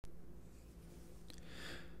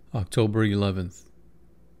October 11th.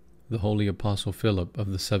 The Holy Apostle Philip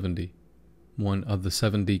of the 70, one of the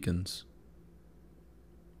 7 deacons.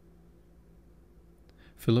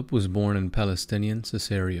 Philip was born in Palestinian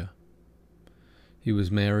Caesarea. He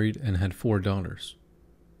was married and had 4 daughters.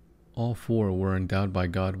 All 4 were endowed by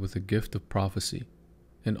God with the gift of prophecy,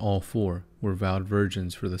 and all 4 were vowed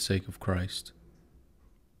virgins for the sake of Christ.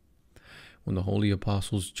 When the holy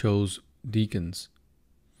apostles chose deacons,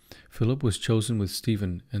 Philip was chosen with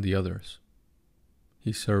Stephen and the others.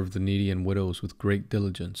 He served the needy and widows with great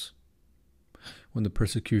diligence. When the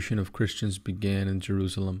persecution of Christians began in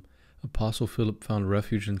Jerusalem, Apostle Philip found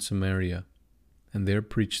refuge in Samaria, and there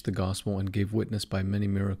preached the gospel and gave witness by many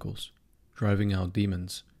miracles, driving out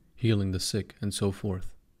demons, healing the sick, and so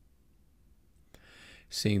forth.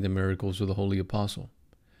 Seeing the miracles of the holy apostle,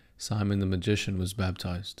 Simon the magician was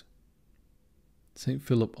baptized. St.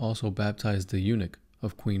 Philip also baptized the eunuch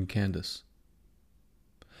of Queen Candace.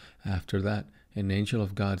 After that, an angel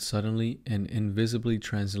of God suddenly and invisibly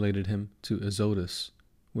translated him to Azotus,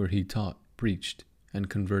 where he taught, preached, and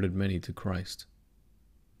converted many to Christ.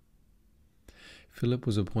 Philip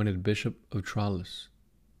was appointed Bishop of Tralles.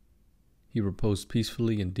 He reposed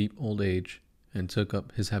peacefully in deep old age and took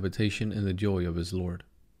up his habitation in the joy of his Lord.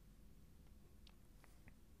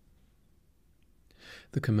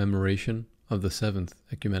 The commemoration of the 7th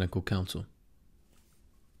Ecumenical Council.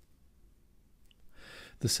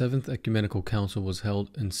 The 7th Ecumenical Council was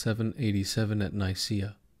held in 787 at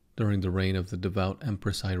Nicaea during the reign of the devout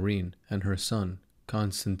Empress Irene and her son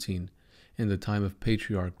Constantine in the time of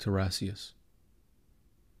Patriarch Tarasius.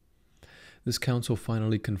 This council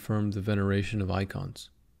finally confirmed the veneration of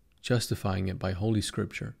icons, justifying it by Holy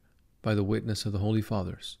Scripture, by the witness of the Holy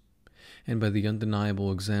Fathers, and by the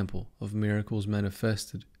undeniable example of miracles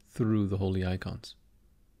manifested through the holy icons.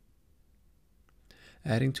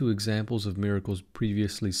 Adding to examples of miracles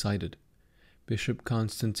previously cited, Bishop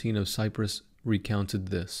Constantine of Cyprus recounted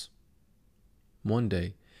this. One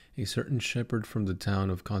day, a certain shepherd from the town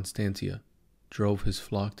of Constantia drove his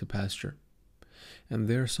flock to pasture, and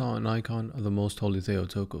there saw an icon of the Most Holy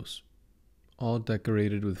Theotokos, all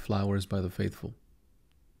decorated with flowers by the faithful.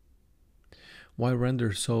 "Why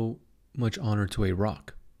render so much honor to a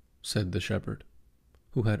rock?" said the shepherd,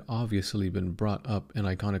 who had obviously been brought up in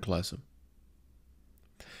iconoclasm.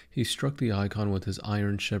 He struck the icon with his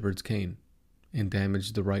iron shepherd's cane and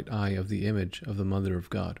damaged the right eye of the image of the Mother of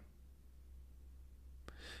God.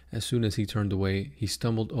 As soon as he turned away, he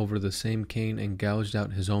stumbled over the same cane and gouged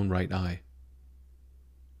out his own right eye.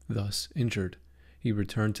 Thus, injured, he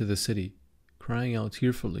returned to the city, crying out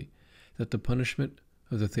tearfully that the punishment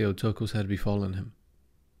of the Theotokos had befallen him.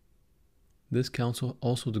 This council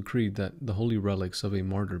also decreed that the holy relics of a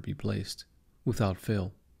martyr be placed, without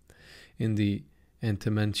fail, in the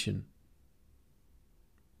antimension,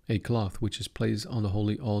 a cloth which is placed on the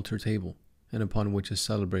holy altar table and upon which is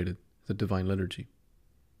celebrated the divine liturgy.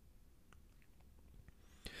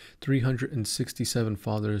 367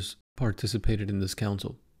 fathers participated in this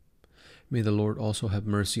council. May the Lord also have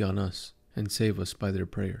mercy on us and save us by their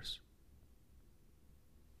prayers.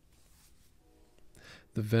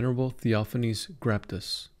 The Venerable Theophanes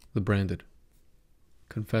Graptus, the Branded,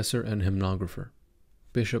 confessor and hymnographer,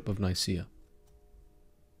 Bishop of Nicaea.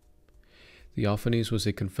 Theophanes was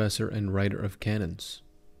a confessor and writer of canons.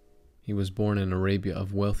 He was born in Arabia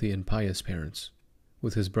of wealthy and pious parents.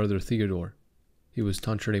 With his brother Theodore, he was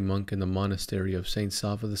tonsured a monk in the monastery of Saint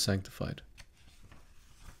Sava the Sanctified.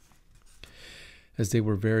 As they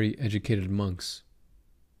were very educated monks,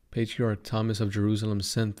 Patriarch Thomas of Jerusalem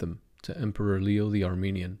sent them to Emperor Leo the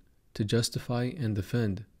Armenian to justify and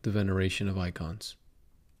defend the veneration of icons.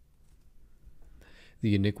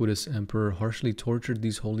 The iniquitous emperor harshly tortured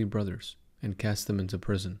these holy brothers and cast them into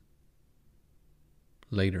prison.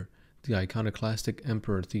 Later, the iconoclastic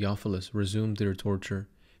Emperor Theophilus resumed their torture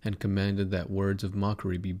and commanded that words of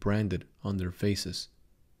mockery be branded on their faces,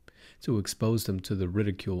 to expose them to the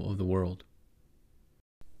ridicule of the world.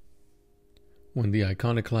 When the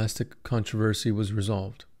iconoclastic controversy was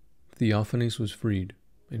resolved, Theophanes was freed,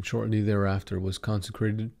 and shortly thereafter was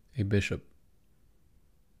consecrated a bishop.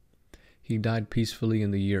 He died peacefully in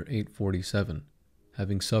the year 847,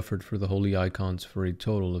 having suffered for the holy icons for a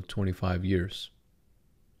total of 25 years.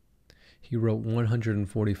 He wrote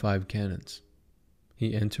 145 canons.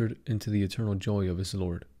 He entered into the eternal joy of his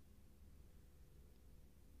Lord.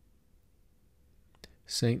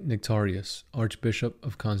 Saint Nectarius, Archbishop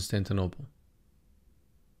of Constantinople.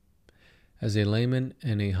 As a layman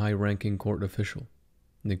and a high-ranking court official,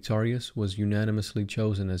 Nectarius was unanimously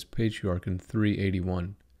chosen as patriarch in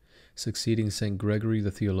 381, succeeding St. Gregory the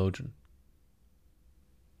theologian.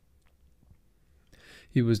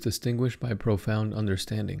 He was distinguished by profound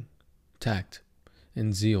understanding, tact,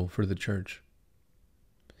 and zeal for the Church.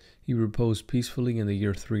 He reposed peacefully in the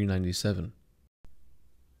year 397.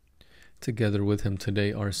 Together with him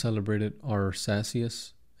today are celebrated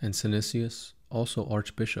Arsacius and Synesius, also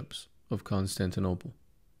archbishops of Constantinople.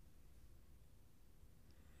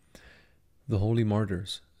 The holy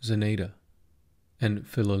martyrs Zenaida and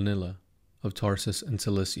Philonilla of Tarsus and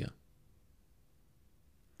Cilicia.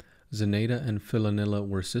 Zenaida and Philonilla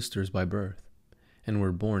were sisters by birth, and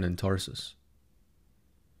were born in Tarsus.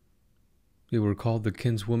 They were called the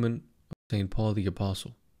kinswomen of St. Paul the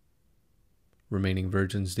Apostle. Remaining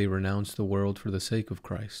virgins, they renounced the world for the sake of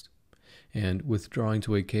Christ, and, withdrawing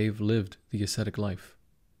to a cave, lived the ascetic life.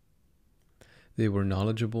 They were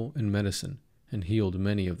knowledgeable in medicine, and healed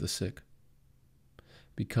many of the sick.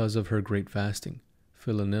 Because of her great fasting,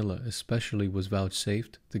 Philonilla especially was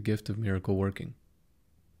vouchsafed the gift of miracle working.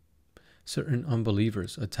 Certain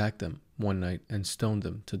unbelievers attacked them one night and stoned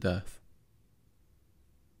them to death.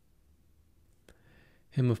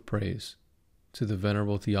 Hymn of Praise to the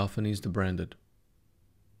Venerable Theophanes the Branded.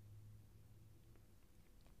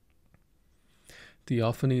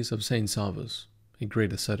 Theophanes of St. Savas, a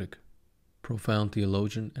great ascetic, profound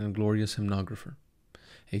theologian and glorious hymnographer,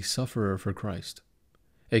 a sufferer for Christ,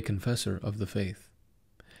 a confessor of the faith,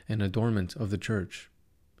 an adornment of the Church,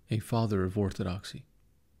 a father of orthodoxy.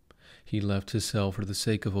 He left his cell for the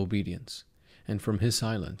sake of obedience, and from his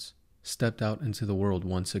silence stepped out into the world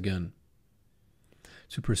once again,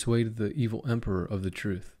 to persuade the evil emperor of the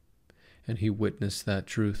truth, and he witnessed that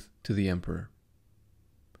truth to the emperor.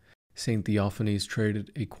 St. Theophanes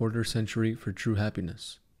traded a quarter century for true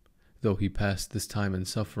happiness, though he passed this time in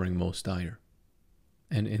suffering most dire,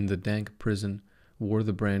 and in the dank prison wore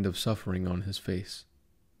the brand of suffering on his face.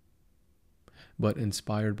 But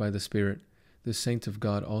inspired by the Spirit, the saint of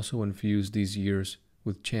God also infused these years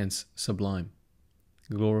with chants sublime,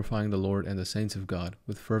 glorifying the Lord and the saints of God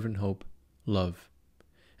with fervent hope, love,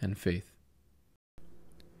 and faith.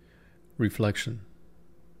 Reflection.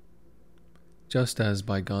 Just as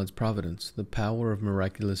by God's providence the power of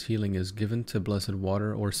miraculous healing is given to blessed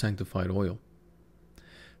water or sanctified oil,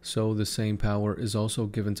 so the same power is also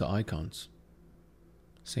given to icons.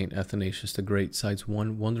 St. Athanasius the Great cites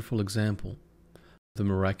one wonderful example of the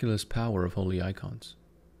miraculous power of holy icons.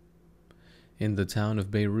 In the town of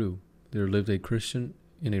Beirut, there lived a Christian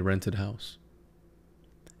in a rented house.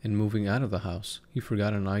 In moving out of the house, he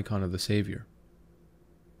forgot an icon of the Savior.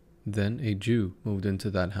 Then a Jew moved into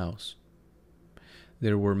that house.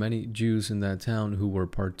 There were many Jews in that town who were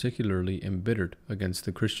particularly embittered against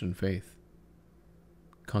the Christian faith.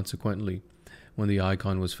 Consequently, when the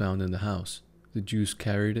icon was found in the house, the Jews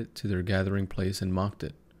carried it to their gathering place and mocked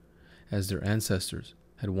it, as their ancestors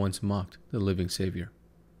had once mocked the living Savior.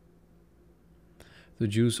 The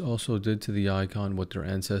Jews also did to the icon what their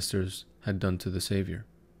ancestors had done to the Savior.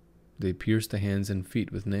 They pierced the hands and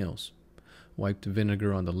feet with nails, wiped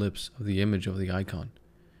vinegar on the lips of the image of the icon,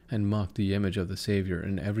 and mocked the image of the Savior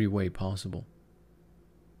in every way possible.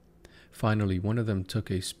 Finally, one of them took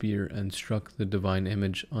a spear and struck the divine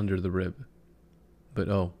image under the rib. But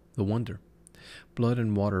oh, the wonder! Blood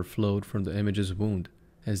and water flowed from the image's wound,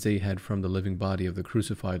 as they had from the living body of the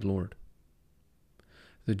crucified Lord.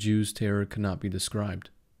 The Jews' terror cannot be described.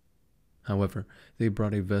 However, they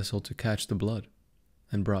brought a vessel to catch the blood,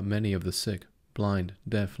 and brought many of the sick, blind,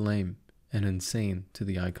 deaf, lame, and insane to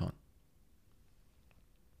the icon.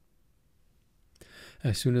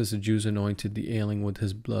 As soon as the Jews anointed the ailing with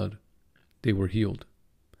his blood, they were healed.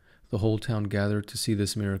 The whole town gathered to see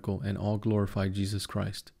this miracle, and all glorified Jesus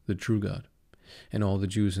Christ, the true God. And all the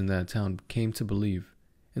Jews in that town came to believe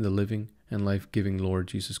in the living and life-giving Lord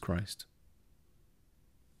Jesus Christ.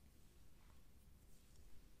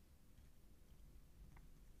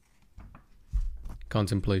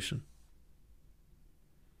 Contemplation.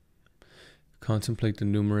 Contemplate the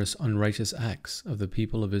numerous unrighteous acts of the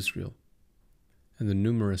people of Israel, and the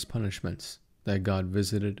numerous punishments that God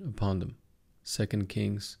visited upon them. 2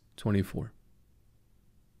 Kings 24.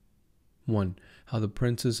 1. How the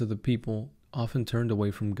princes of the people often turned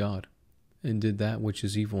away from God, and did that which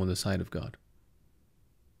is evil in the sight of God.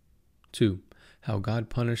 2. How God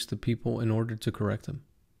punished the people in order to correct them.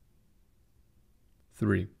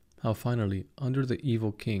 3. How finally, under the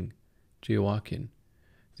evil king Jehoiakim,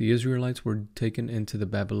 the Israelites were taken into the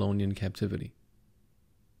Babylonian captivity.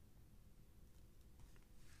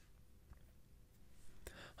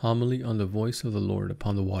 Homily on the voice of the Lord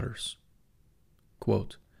upon the waters.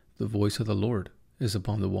 Quote, "The voice of the Lord is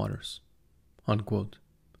upon the waters." Unquote.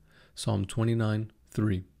 Psalm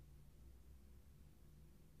 29:3.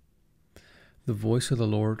 The voice of the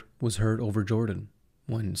Lord was heard over Jordan,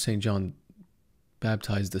 when St. John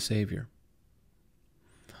baptized the Savior.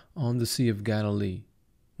 On the Sea of Galilee,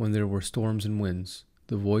 when there were storms and winds,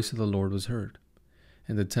 the voice of the Lord was heard,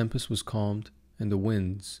 and the tempest was calmed, and the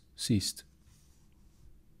winds ceased.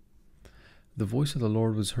 The voice of the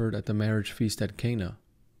Lord was heard at the marriage feast at Cana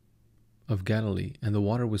of Galilee, and the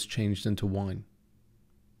water was changed into wine.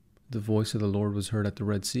 The voice of the Lord was heard at the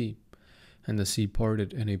Red Sea, and the sea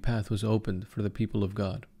parted, and a path was opened for the people of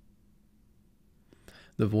God.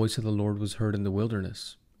 The voice of the Lord was heard in the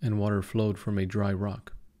wilderness, and water flowed from a dry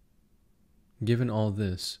rock. Given all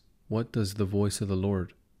this, what does the voice of the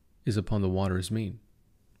Lord is upon the waters mean?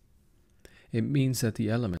 It means that the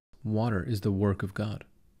element, water, is the work of God,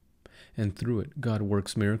 and through it God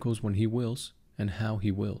works miracles when He wills and how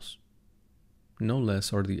He wills. No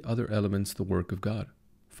less are the other elements the work of God,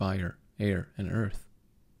 fire, air, and earth.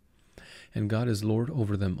 And God is Lord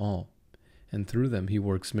over them all, and through them He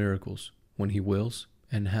works miracles when He wills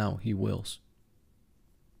and how He wills.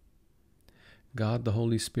 God the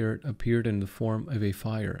Holy Spirit appeared in the form of a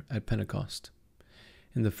fire at Pentecost.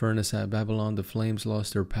 In the furnace at Babylon, the flames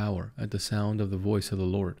lost their power at the sound of the voice of the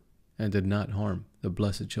Lord, and did not harm the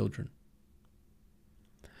blessed children.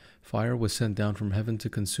 Fire was sent down from heaven to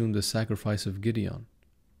consume the sacrifice of Gideon.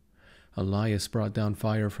 Elias brought down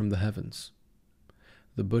fire from the heavens.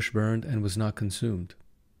 The bush burned and was not consumed.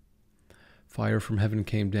 Fire from heaven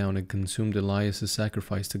came down and consumed Elias'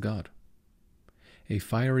 sacrifice to God. A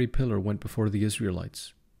fiery pillar went before the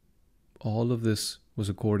Israelites. All of this was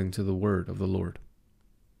according to the word of the Lord.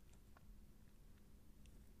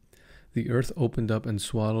 The earth opened up and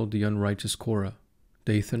swallowed the unrighteous Korah,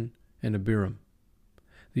 Dathan, and Abiram.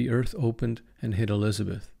 The earth opened and hid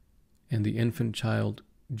Elizabeth, and the infant child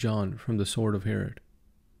John from the sword of Herod.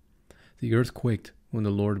 The earth quaked when the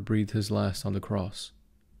Lord breathed His last on the cross,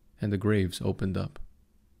 and the graves opened up.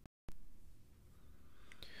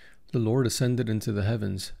 The Lord ascended into the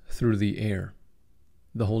heavens through the air.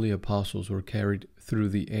 The holy apostles were carried through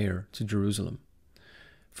the air to Jerusalem,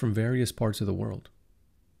 from various parts of the world.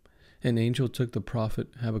 An angel took the prophet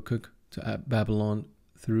Habakkuk to Babylon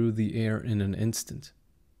through the air in an instant.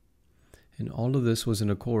 And all of this was in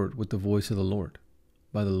accord with the voice of the Lord,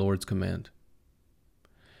 by the Lord's command.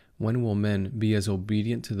 When will men be as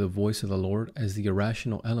obedient to the voice of the Lord as the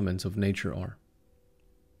irrational elements of nature are?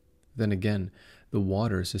 Then again, the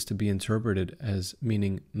waters is to be interpreted as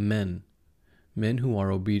meaning men who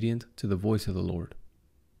are obedient to the voice of the Lord.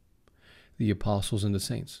 The apostles and the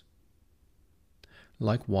saints.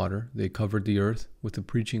 Like water, they covered the earth with the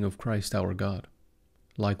preaching of Christ our God.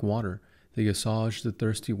 Like water, they assuaged the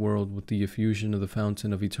thirsty world with the effusion of the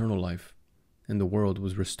fountain of eternal life, and the world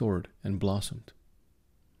was restored and blossomed.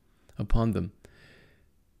 Upon them,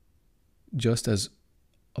 just as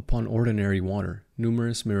upon ordinary water,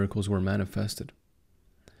 numerous miracles were manifested,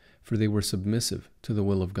 for they were submissive to the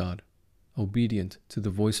will of God, obedient to the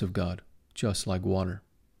voice of God, just like water.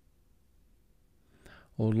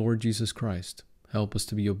 O Lord Jesus Christ, help us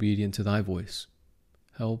to be obedient to Thy voice.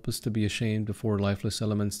 Help us to be ashamed before lifeless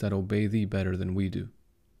elements that obey Thee better than we do.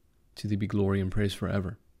 To Thee be glory and praise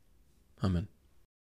forever. Amen.